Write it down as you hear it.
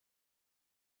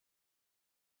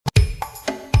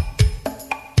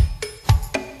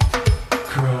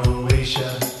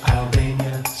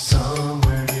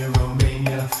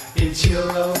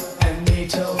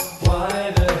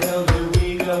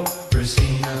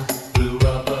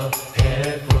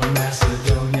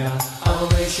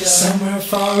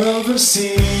far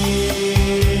overseas.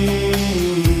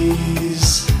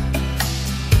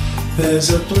 There's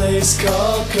a place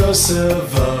called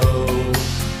Kosovo.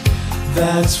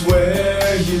 That's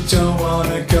where you don't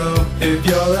wanna go if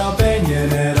you're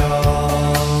Albanian at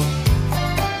all.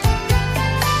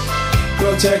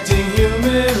 Protecting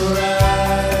human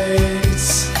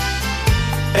rights,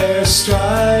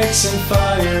 airstrikes and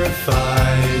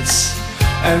firefights.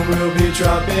 And we'll be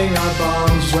dropping our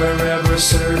bombs wherever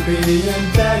Serbian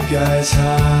bad guys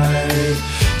hide.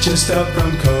 Just up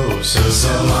from Kosovo.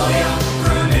 Somalia,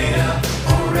 Grenada,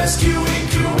 or rescuing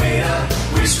Kuwait.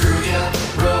 We screwed ya,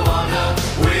 Rwanda,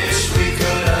 wish we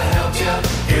could have helped ya.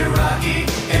 Iraqi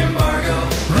embargo.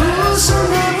 Rules will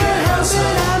never help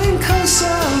it out in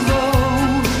Kosovo.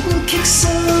 We'll kick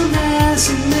some ass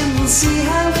and then we'll see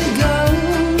how it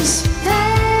goes.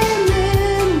 And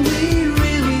then we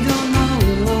really don't know.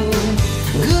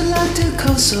 Good luck to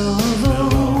Kosovo.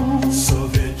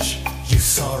 Milosevic, you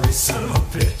sorry son of a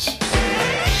bitch.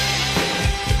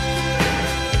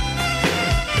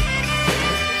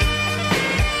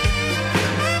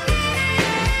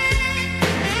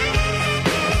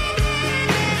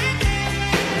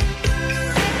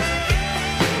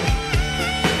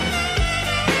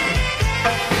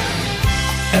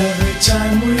 Every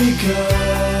time we go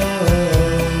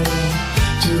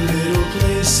to little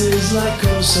places like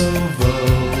Kosovo,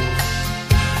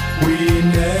 we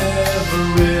never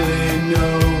really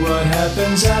know what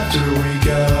happens after we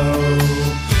go.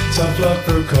 Tough luck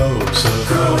for Kosovo.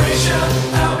 Croatia,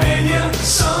 Albania,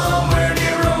 somewhere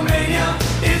near Romania.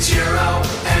 It's Euro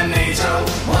and NATO.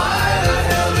 Why the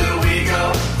hell do we go?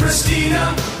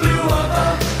 Pristina blew up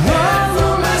and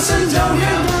from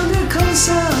Macedonia. Down to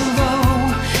Kosovo.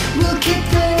 We'll kick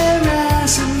their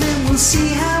ass and then we'll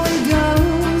see how it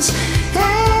goes.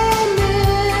 And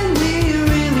then we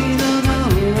really don't know.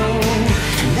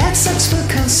 That sucks for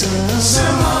Kosovo.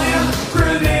 Somalia,